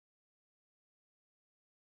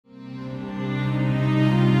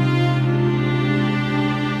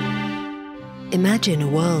Imagine a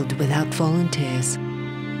world without volunteers.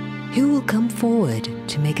 Who will come forward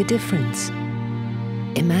to make a difference?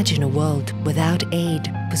 Imagine a world without aid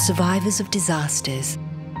for survivors of disasters.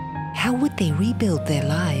 How would they rebuild their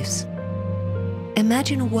lives?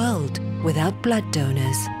 Imagine a world without blood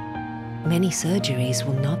donors. Many surgeries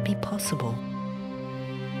will not be possible.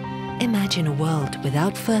 Imagine a world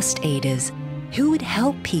without first aiders who would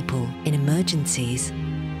help people in emergencies.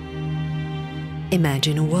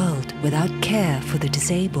 Imagine a world without care for the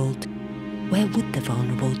disabled. Where would the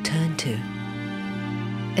vulnerable turn to?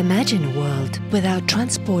 Imagine a world without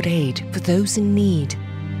transport aid for those in need.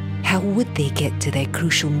 How would they get to their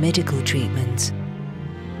crucial medical treatments?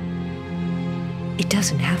 It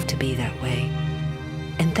doesn't have to be that way,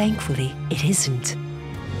 and thankfully it isn't.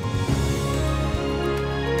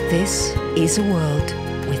 This is a world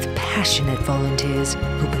with passionate volunteers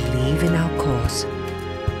who believe in our cause.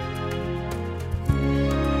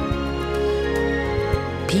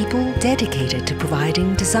 People dedicated to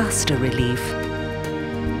providing disaster relief.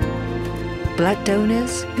 Blood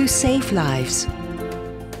donors who save lives.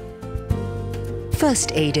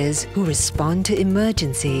 First aiders who respond to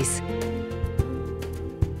emergencies.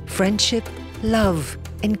 Friendship, love,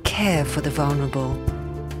 and care for the vulnerable.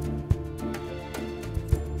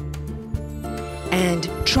 And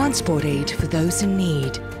transport aid for those in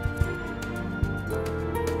need.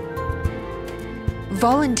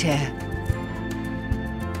 Volunteer.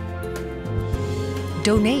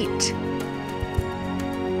 Donate.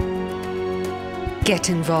 Get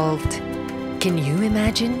involved. Can you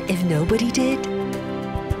imagine if nobody did?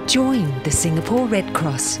 Join the Singapore Red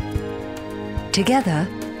Cross. Together,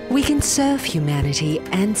 we can serve humanity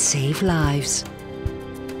and save lives.